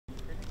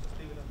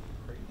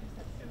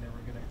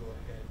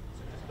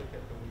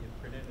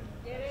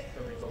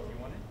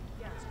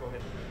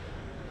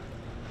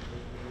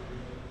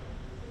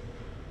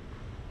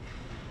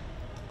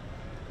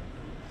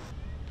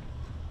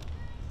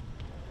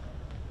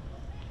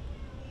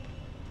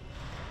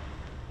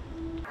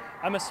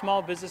I'm a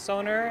small business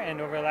owner,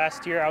 and over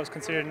last year I was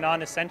considered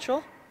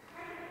non-essential.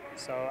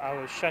 So I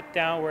was shut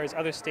down, whereas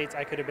other states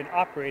I could have been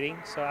operating.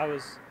 So I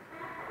was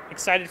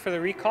excited for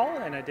the recall,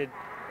 and I did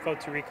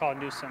vote to recall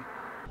Newsom.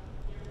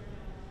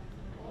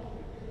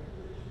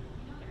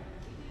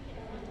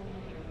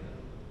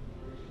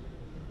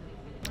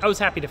 I was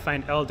happy to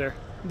find Elder.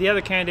 The other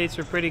candidates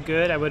were pretty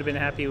good. I would have been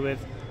happy with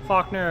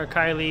Faulkner or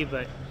Kiley,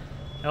 but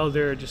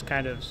Elder just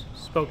kind of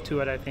spoke to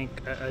it, I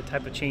think, a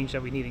type of change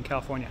that we need in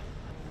California.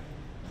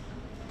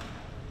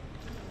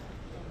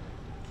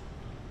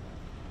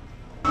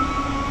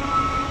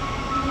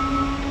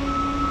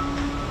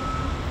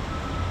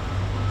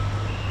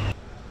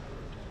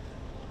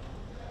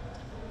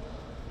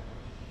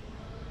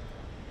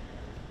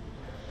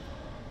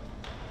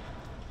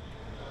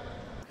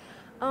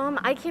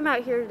 I came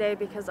out here today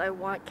because I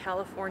want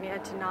California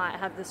to not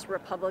have this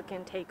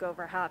Republican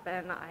takeover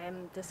happen. I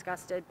am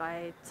disgusted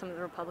by some of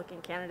the Republican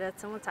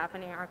candidates and what's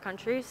happening in our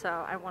country,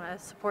 so I want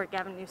to support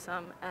Gavin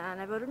Newsom, and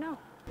I voted no.